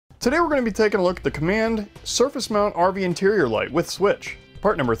Today we're going to be taking a look at the Command Surface Mount RV Interior Light with switch,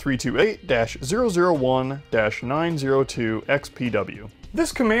 part number 328-001-902XPW.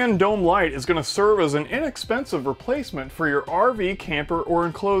 This Command Dome light is going to serve as an inexpensive replacement for your RV, camper, or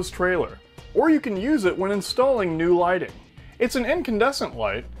enclosed trailer. Or you can use it when installing new lighting. It's an incandescent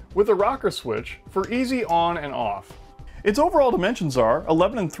light with a rocker switch for easy on and off. Its overall dimensions are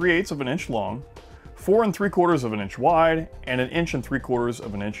 11 3/8 of an inch long, 4 3/4 of an inch wide, and 1 3/4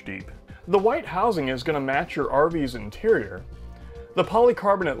 of an inch deep. The white housing is going to match your RV's interior. The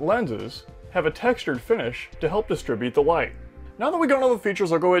polycarbonate lenses have a textured finish to help distribute the light. Now that we got all the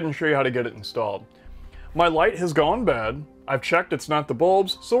features, I'll go ahead and show you how to get it installed. My light has gone bad. I've checked it's not the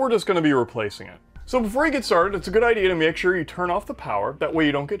bulbs, so we're just going to be replacing it. So before you get started, it's a good idea to make sure you turn off the power, that way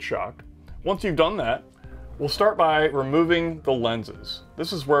you don't get shocked. Once you've done that, we'll start by removing the lenses.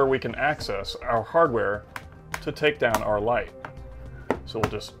 This is where we can access our hardware to take down our light. So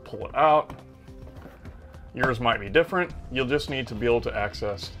we'll just pull it out. Yours might be different. You'll just need to be able to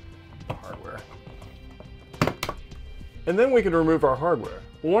access the hardware. And then we can remove our hardware.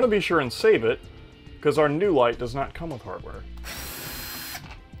 We'll want to be sure and save it, because our new light does not come with hardware.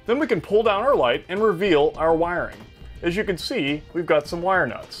 Then we can pull down our light and reveal our wiring. As you can see, we've got some wire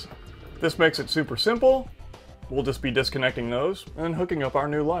nuts. This makes it super simple. We'll just be disconnecting those and then hooking up our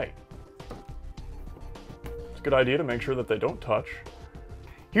new light. It's a good idea to make sure that they don't touch.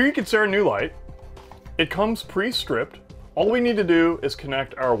 Here you can see our new light. It comes pre-stripped. All we need to do is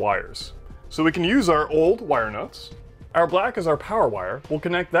connect our wires. So we can use our old wire nuts. Our black is our power wire. We'll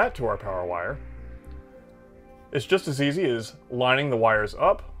connect that to our power wire. It's just as easy as lining the wires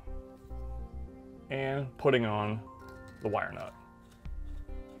up and putting on the wire nut.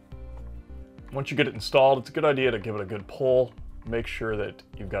 Once you get it installed, it's a good idea to give it a good pull. Make sure that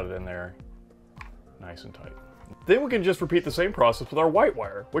you've got it in there nice and tight. Then we can just repeat the same process with our white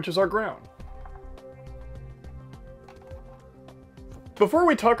wire, which is our ground. Before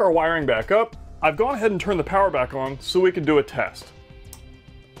we tuck our wiring back up, I've gone ahead and turned the power back on so we can do a test.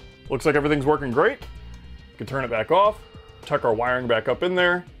 Looks like everything's working great. We can turn it back off, tuck our wiring back up in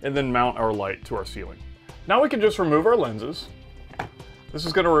there, and then mount our light to our ceiling. Now we can just remove our lenses. This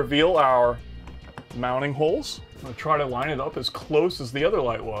is going to reveal our mounting holes. I'm going to try to line it up as close as the other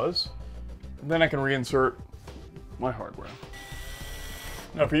light was. And then I can reinsert my hardware.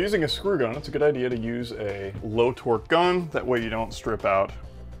 Now if you're using a screw gun, it's a good idea to use a low torque gun. That way you don't strip out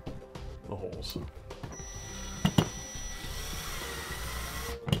the holes.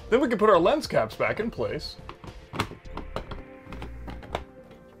 Then we can put our lens caps back in place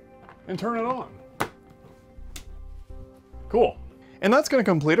and turn it on. Cool. And that's going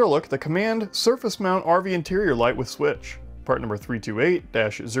to complete our look at the Command Surface Mount RV Interior Light with switch, part number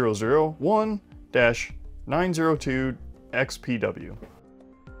 328-001-902XPW.